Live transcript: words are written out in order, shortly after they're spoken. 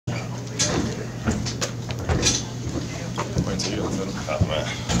Oh, man.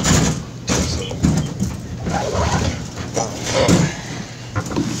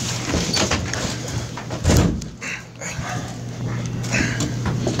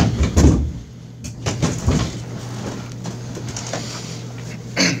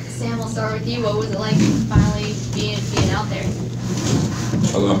 Sam, we'll start with you. What was it like finally being out there?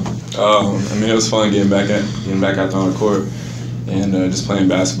 Hello. I mean, it was fun getting back out there on the court and just playing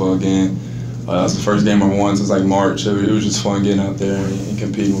basketball again. That was the first game I won since like March. It was just fun getting out there and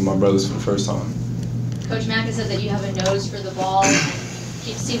competing with my brothers for the first time. Coach Mack has said that you have a nose for the ball and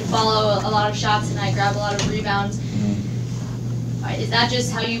seem to follow a lot of shots tonight, grab a lot of rebounds. Is that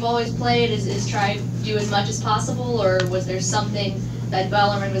just how you've always played? Is try to do as much as possible, or was there something that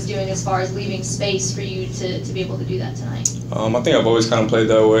Bellarmine was doing as far as leaving space for you to be able to do that tonight? I think I've always kind of played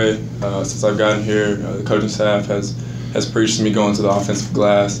that way since I've gotten here. The coaching staff has preached to me going to the offensive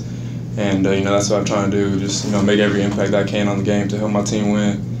glass, and that's what I'm trying to do. Just make every impact I can on the game to help my team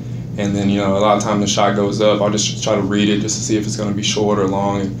win. And then a lot of times the shot goes up, I'll just try to read it just to see if it's going to be short or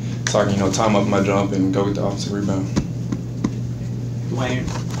long, and so I can time up my jump and go get the offensive rebound. Dwayne,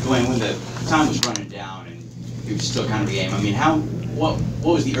 when the time was running down and it was still kind of a game, I mean, what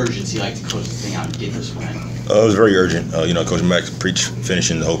was the urgency like to close the thing out and get this win? It was very urgent. Coach Mack preached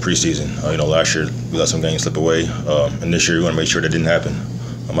finishing the whole preseason. Last year we let some games slip away, and this year we want to make sure that didn't happen.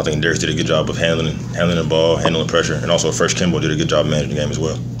 I think Darius did a good job of handling the ball, handling pressure, and also Fresh Kimball did a good job managing the game as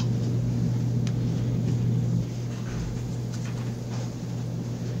well.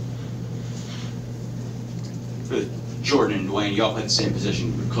 For Jordan and Dwayne, you all played the same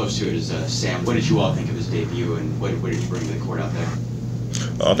position, close to it as Sam. What did you all think of his debut, and what did he bring to the court out there?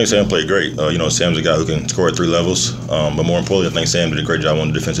 I think Sam played great. Sam's a guy who can score at 3 levels, but more importantly, I think Sam did a great job on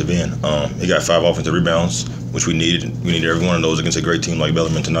the defensive end. He got 5 offensive rebounds, which we needed. We needed every one of those against a great team like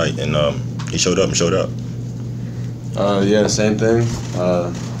Bellarmine tonight, and he showed up and showed out. Yeah, same thing.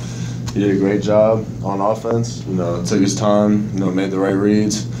 He did a great job on offense. Took his time. Made the right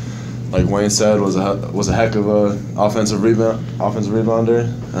reads. Like Wayne said, was a heck of a offensive rebounder,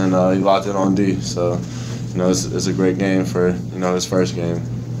 and he locked it on D. So, it's a great game for his first game.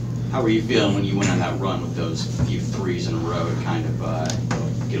 How were you feeling when you went on that run with those few threes in a row to kind of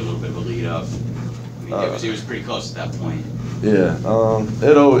get a little bit of a lead up? I mean, it was pretty close at that point. Yeah,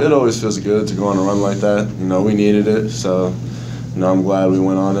 it always feels good to go on a run like that. We needed it, so I'm glad we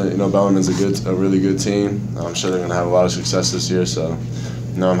went on it. Bellarmine's a really good team. I'm sure they're going to have a lot of success this year. So,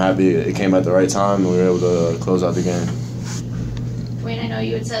 I'm happy it came at the right time and we were able to close out the game. Dwayne, I know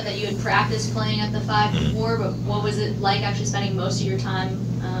you had said that you had practiced playing at the 5 before, but what was it like actually spending most of your time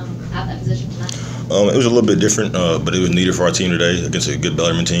at that position tonight? It was a little bit different, but it was needed for our team today against a good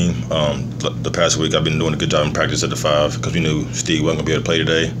Bellarmine team. The past week I've been doing a good job in practice at the 5 because we knew Steve wasn't going to be able to play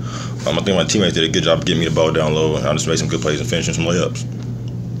today. I think my teammates did a good job of getting me the ball down low, and I just made some good plays and finishing some layups.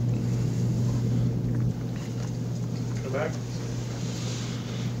 Go back.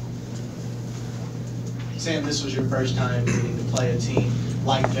 Sam, this was your first time getting to play a team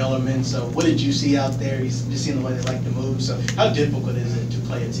like Bellarmine, so what did you see out there? You just seen the way they like to move, so how difficult is it to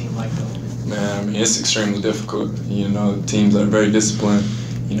play a team like Bellarmine? Man, I mean, it's extremely difficult. Teams that are very disciplined,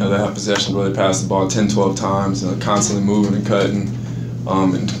 they have possession where they pass the ball 10, 12 times, constantly moving and cutting.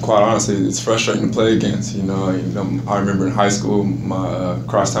 And quite honestly, it's frustrating to play against. I remember in high school, my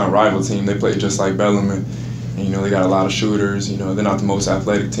crosstown rival team, they played just like Bellarmine. And, they got a lot of shooters. They're not the most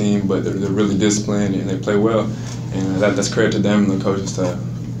athletic team, but they're really disciplined and they play well. And that's credit to them and the coaching staff.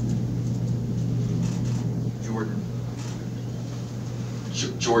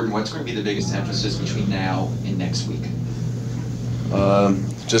 Jordan, what's going to be the biggest emphasis between now and next week?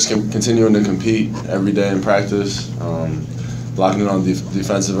 Just continuing to compete every day in practice, blocking it on the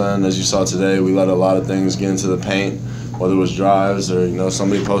defensive end. As you saw today, we let a lot of things get into the paint, whether it was drives or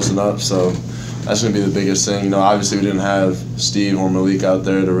somebody posting up. So that's going to be the biggest thing. Obviously we didn't have Steve or Malik out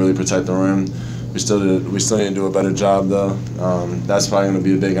there to really protect the rim. We still need to do a better job though. That's probably going to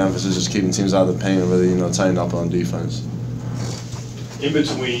be a big emphasis, just keeping teams out of the paint and really tighten up on defense. In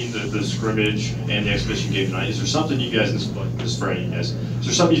between the scrimmage and the exhibition game tonight, is there something you guys, this is for you guys, is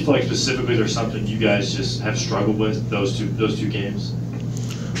there something you feel like specifically there's something you guys just have struggled with those two games?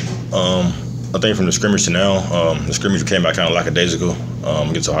 I think from the scrimmage to now, the scrimmage came out kind of lackadaisical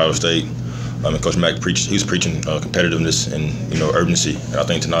against Ohio State. Coach Mack he was preaching competitiveness and urgency. And I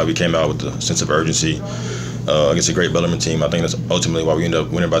think tonight we came out with a sense of urgency against a great Bellarmine team. I think that's ultimately why we ended up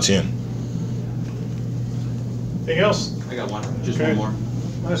winning by 10. Anything else? I got one. Just one more.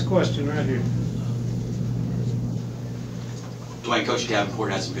 Last question right here. Dwayne, Coach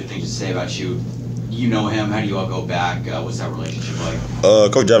Davenport has some good things to say about you. You know him. How do you all go back? What's that relationship like?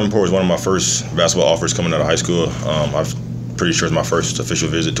 Coach Davenport was one of my first basketball offers coming out of high school. I've pretty sure it's my first official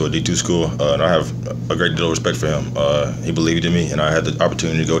visit to a D2 school, and I have a great deal of respect for him. He believed in me, and I had the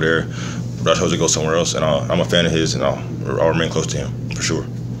opportunity to go there, but I chose to go somewhere else, and I'm a fan of his, and I'll remain close to him, for sure.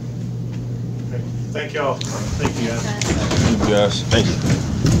 Thank y'all. Thank you, guys. Thank you, guys. Thank you.